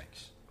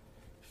 Facts.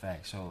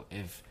 So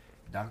if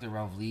Dr.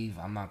 Ralph leave,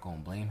 I'm not gonna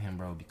blame him,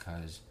 bro,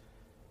 because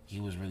he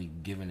was really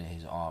giving it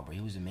his all, bro.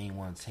 He was the main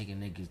one taking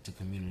niggas to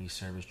community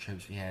service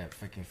trips. We had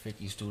freaking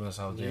 50 students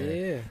out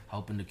there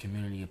helping the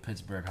community of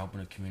Pittsburgh, helping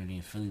the community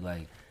in Philly.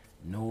 Like,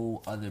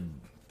 no other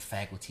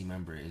faculty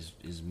member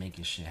is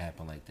making shit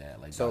happen like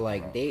that. Like, so Dr.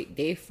 like Ralph.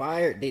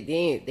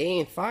 they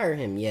ain't fire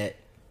him yet,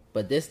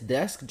 but this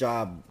desk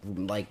job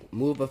like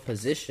move of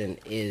position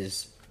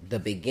is the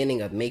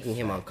beginning of making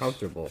him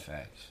uncomfortable.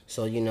 Facts.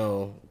 So you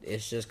know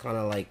it's just kind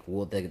of like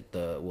will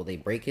they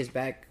break his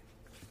back?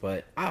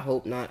 But I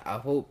hope not. I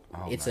hope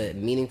it's a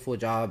meaningful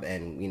job,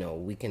 and you know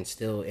we can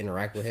still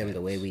interact with him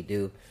the way we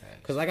do.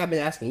 Because like I've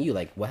been asking you,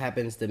 like what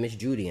happens to Miss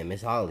Judy and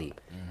Miss Holly,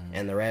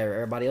 and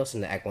everybody else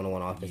in the Act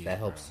 101 office that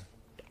helps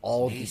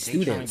all these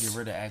students. They trying to get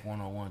rid of Act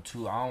 101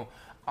 too. I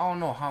don't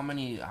know how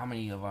many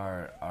of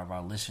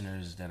our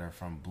listeners that are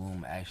from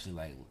Bloom actually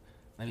like.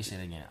 Let me say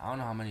it again. I don't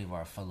know how many of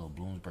our fellow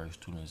Bloomsburg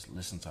students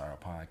listen to our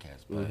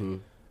podcast, but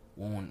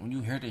when you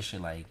hear this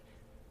shit, like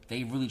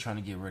they really trying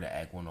to get rid of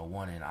Act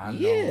 101, and I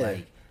know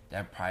like.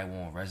 That probably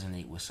won't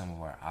resonate with some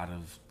of our out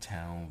of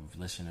town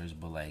listeners,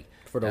 but like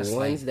for the ones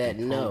like that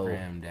the know,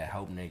 program that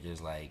help niggas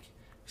like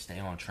stay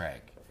on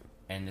track.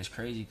 And it's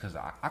crazy because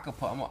I could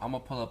I'm gonna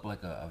pull up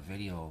like a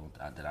video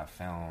that I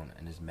found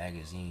in this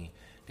magazine.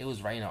 They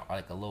was writing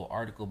like a little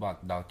article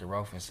about Dr.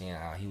 Ralph and saying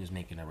how he was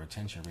making the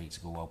retention rates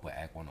go up with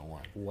Act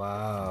 101.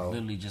 Wow,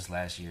 literally just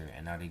last year,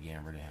 and now they're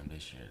getting rid of him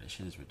this year. This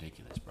shit is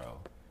ridiculous, bro.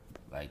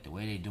 Like the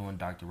way they doing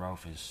Dr.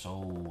 Ralph is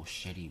so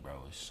shitty,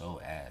 bro. It's so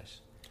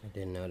ass. I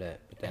didn't know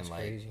that, but that's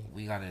crazy.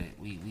 We have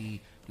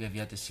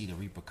yet to see the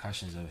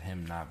repercussions of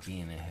him not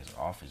being in his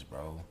office,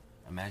 bro.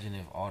 Imagine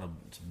if all the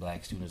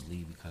black students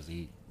leave because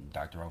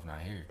Dr. Ralph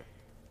not here.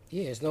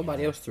 Yeah, there's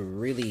nobody else to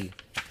really.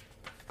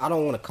 I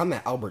don't want to come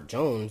at Albert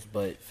Jones,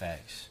 but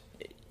facts.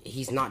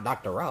 He's not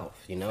Dr.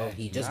 Ralph, you know. Facts.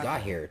 He just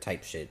got here,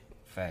 type shit.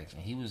 Facts,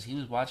 and he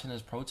was watching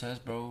us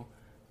protest, bro.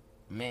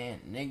 Man,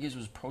 niggas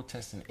was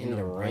protesting in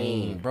the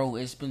rain. Bro,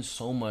 it's been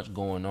so much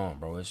going on,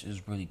 bro. It's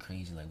really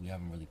crazy. Like, we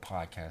haven't really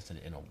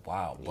podcasted in a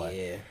while. But,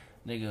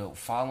 nigga,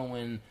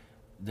 following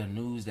the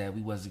news that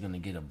we wasn't going to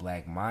get a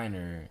black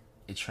minor,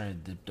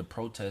 the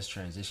protest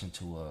transitioned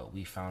to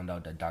we found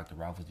out that Dr.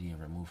 Ralph was being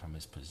removed from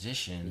his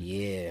position.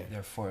 Yeah.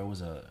 Therefore, it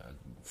was a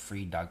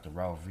free Dr.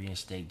 Ralph,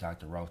 reinstate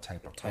Dr. Ralph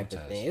type of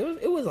protest. Thing.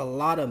 It was a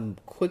lot of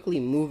quickly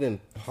moving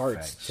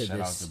parts to shout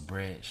this. Shout out to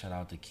Brett, shout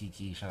out to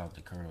Kiki, shout out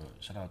to Curl,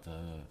 shout out to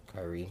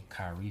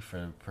Kyrie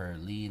for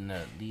leading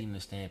the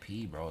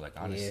stampede, bro. Like,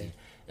 honestly,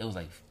 it was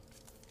like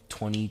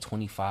 20,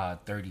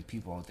 25, 30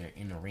 people out there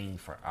in the ring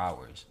for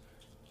hours.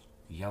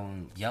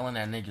 Yelling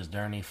at niggas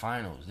during their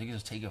finals. Niggas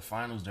was taking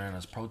finals during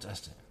us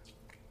protesting.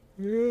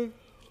 Yeah.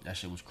 That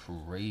shit was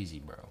crazy,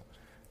 bro.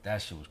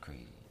 That shit was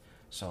crazy.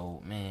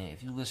 So, man,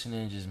 if you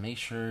listening, just make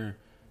sure,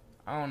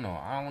 I don't know,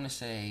 I don't want to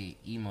say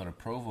email the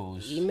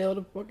provost. Email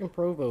the fucking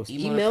provost.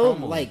 Email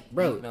like,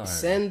 bro,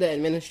 send the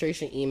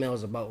administration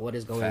emails about what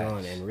is going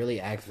on and really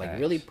act, like,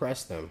 really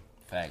press them.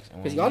 Facts.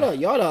 Because y'all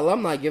the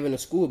alumni giving the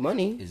school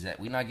money. Is that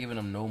we not giving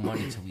them no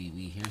money till we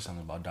hear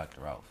something about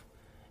Dr. Ralph.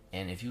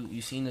 And if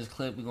you seen this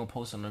clip, we're going to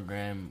post on the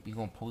gram. We're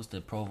going to post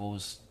the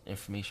provost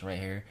information right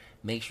here.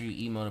 Make sure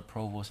you email the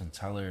provost and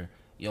tell her,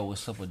 yo,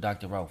 what's up with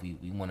Dr. Ralph? We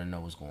want to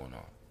know what's going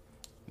on.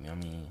 You know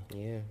what I mean?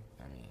 Yeah.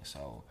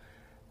 So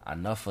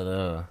enough of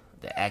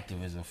the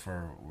activism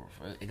for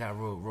it got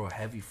real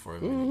heavy for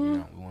a minute. You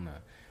know, we want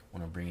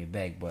to bring it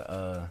back.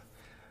 But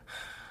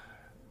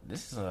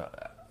this is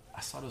I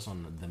saw this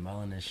on the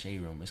Melanin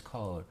Shade Room. It's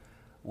called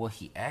what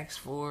he asked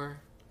for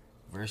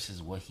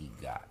versus what he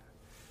got.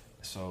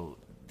 So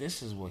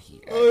this is what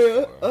he asked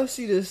for. I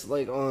see this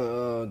like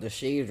on the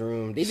Shade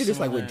Room. They do this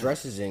like with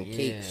dresses and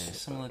cakes.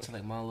 Similar to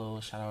like my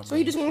little shout out. So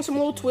he just wants some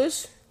little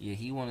twists? Yeah,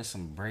 he wanted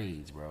some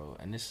braids, bro.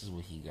 And this is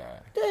what he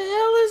got. The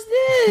hell is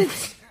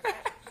this?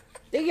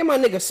 They get my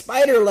nigga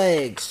spider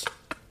legs.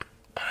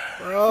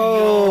 Bro.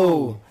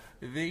 Yo,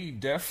 they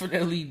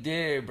definitely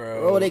did, bro.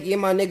 Bro, they gave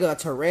my nigga a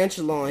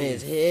tarantula on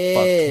his head.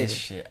 Fucked his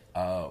shit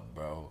up,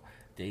 bro.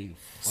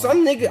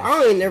 Some nigga,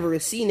 I ain't never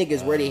see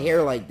niggas wear their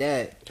hair like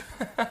that.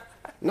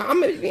 Nah,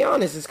 I'm gonna be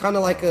honest. It's kind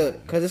of like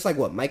cause it's like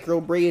what, micro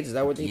braids? Is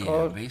that what they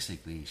call? Yeah,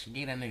 basically. She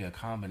gave that nigga a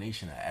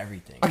combination of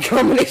everything. A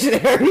combination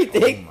of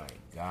everything. Oh my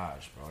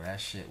gosh, bro, that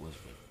shit was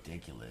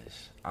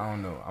ridiculous. I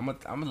don't know. I'm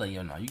gonna let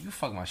you know. You can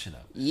fuck my shit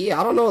up. Yeah,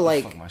 I don't know.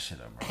 Like fuck my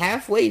shit up, bro.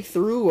 Halfway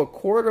through, a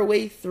quarter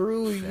way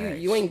through,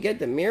 you ain't get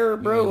the mirror,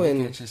 bro. You and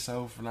look at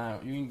yourself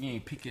now. You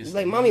ain't pick yourself.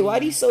 Like, mommy, why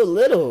these so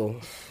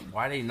little?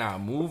 Why they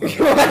not moving?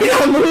 Why they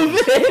not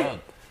moving?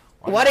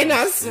 Why they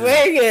not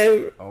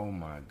swinging? Oh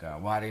my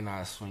god, why they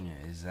not swinging?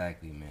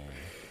 Exactly, man.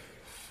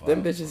 Fuck,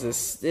 them bitches are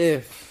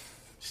stiff.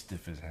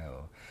 Stiff as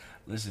hell.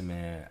 Listen,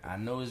 man, I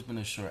know it's been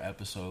a short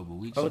episode, but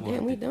we just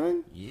we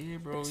done? Yeah,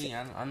 bro.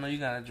 I know you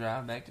gotta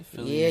drive back to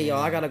Philly. Yeah, man.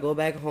 y'all, I gotta go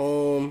back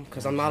home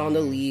because I'm not on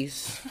the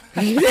lease.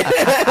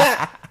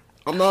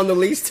 I'm not on the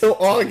lease till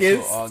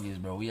August. Till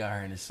August, bro. We out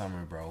here in the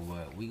summer, bro.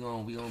 But we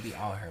gonna be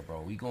out here,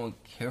 bro. We gonna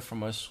hear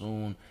from us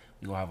soon.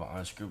 We gonna have an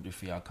unscripted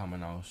for y'all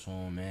coming out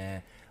soon,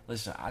 man.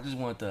 Listen, I just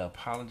want to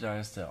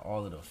apologize to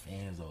all of the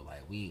fans though.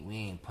 Like we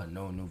ain't put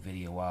no new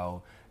video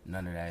out,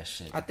 none of that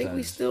shit. I think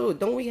we still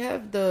don't. We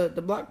have the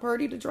block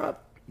party to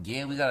drop.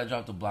 Yeah, we gotta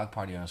drop the block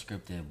party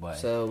unscripted, but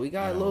so we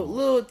got a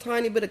little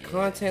tiny bit of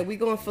content. We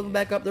gonna fill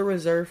back up the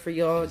reserve for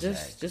y'all.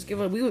 Exactly. Just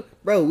give us.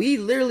 We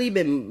literally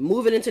been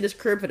moving into this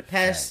crib for the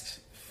past.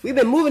 We've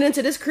been moving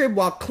into this crib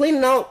while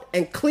cleaning out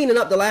and cleaning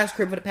up the last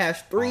crib for the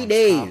past 3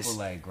 days. Top of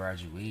like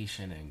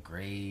graduation and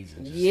grades.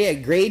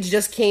 And grades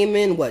just came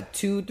in,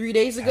 2-3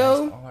 days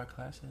ago? All our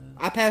classes.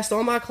 I passed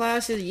all my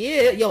classes.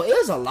 Yeah, yo, it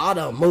was a lot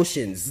of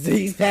emotions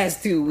these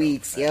past 2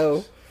 weeks,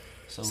 yo.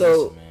 So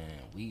listen, man,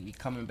 we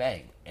coming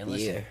back. And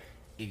listen,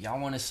 if y'all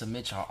want to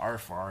submit y'all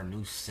art for our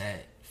new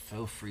set,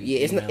 feel free. Yeah,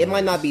 it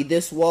might not be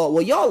this wall.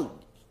 Well,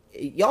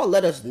 y'all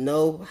let us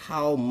know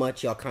how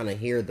much y'all kind of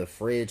hear the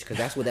fridge, because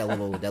that's what that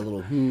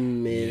little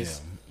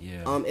is.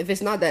 Yeah. If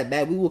it's not that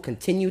bad, we will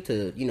continue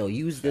to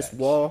use this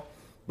wall,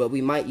 but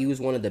we might use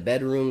one of the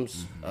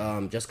bedrooms,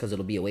 just because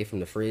it'll be away from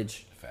the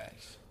fridge.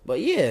 Facts. But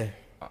yeah,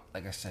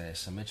 like I said,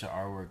 submit your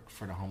artwork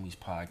for the homies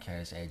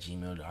podcast at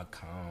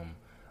gmail.com.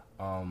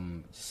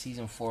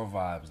 Season 4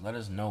 vibes. Let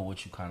us know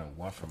what you kind of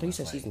want from us. I think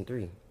you said season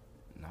 3.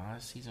 Nah,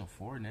 it's season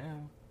 4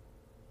 now.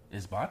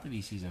 It's about to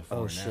be season 4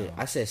 now. Oh shit!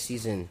 I said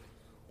season.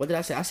 What did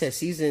I say? I said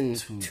season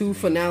 2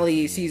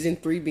 finale, season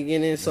 3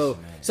 beginning. So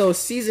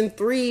season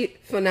 3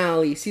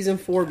 finale, season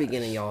 4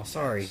 beginning, y'all.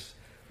 Sorry.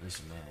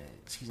 Listen, man.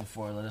 Season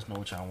 4. Let us know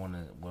what y'all want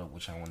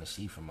to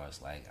see from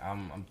us. Like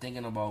I'm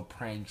thinking about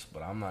pranks,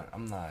 but I'm not.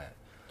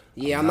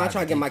 Yeah, I'm not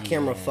trying to get my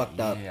camera fucked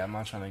up. Yeah, I'm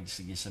not trying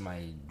to get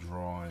somebody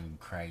drawing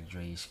Craig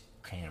Dre's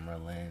camera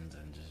lens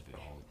and just the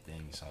whole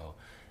thing. So,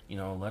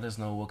 let us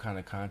know what kind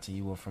of content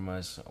you want from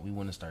us. We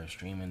want to start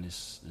streaming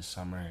this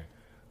summer.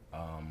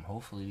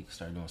 Hopefully we can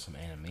start doing some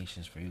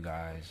animations for you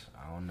guys.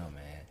 I don't know,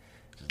 man.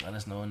 Just let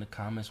us know in the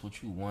comments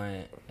what you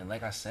want. And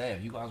like I said,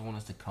 if you guys want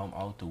us to come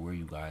out to where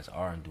you guys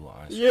are and do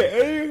an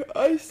unscripted.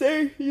 Yeah, I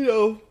say,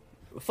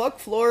 fuck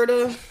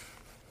Florida.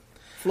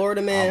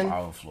 Florida man. I'm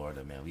out of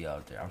Florida, man. We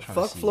out there. I'm trying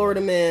fuck to see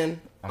Florida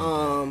man.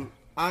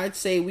 I'd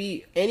say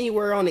we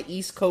anywhere on the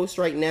East Coast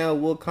right now,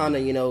 we'll kind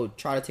of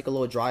try to take a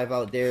little drive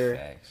out there.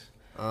 Facts.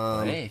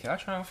 Hey, if y'all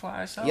trying to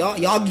fly us out,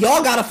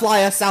 y'all gotta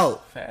fly us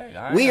out.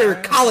 Fact. We are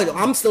college.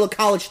 I'm still a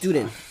college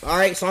student. All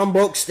right, so I'm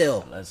broke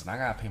still. Listen, I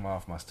gotta pay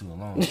off my student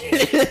loans. So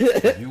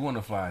if you want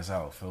to fly us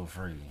out, feel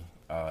free.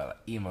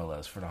 Email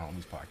us for the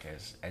homies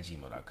podcast at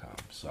gmail.com.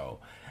 So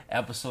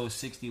episode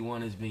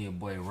 61 has been your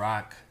boy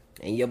Rock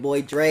and your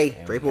boy Dre.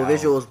 Drapo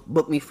Visuals.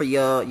 Book me for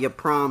your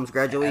proms,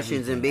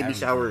 graduations, and baby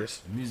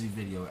showers. Music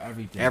video,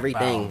 everything.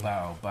 Everything.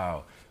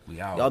 Bow.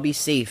 We out. Y'all be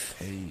safe.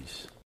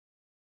 Peace.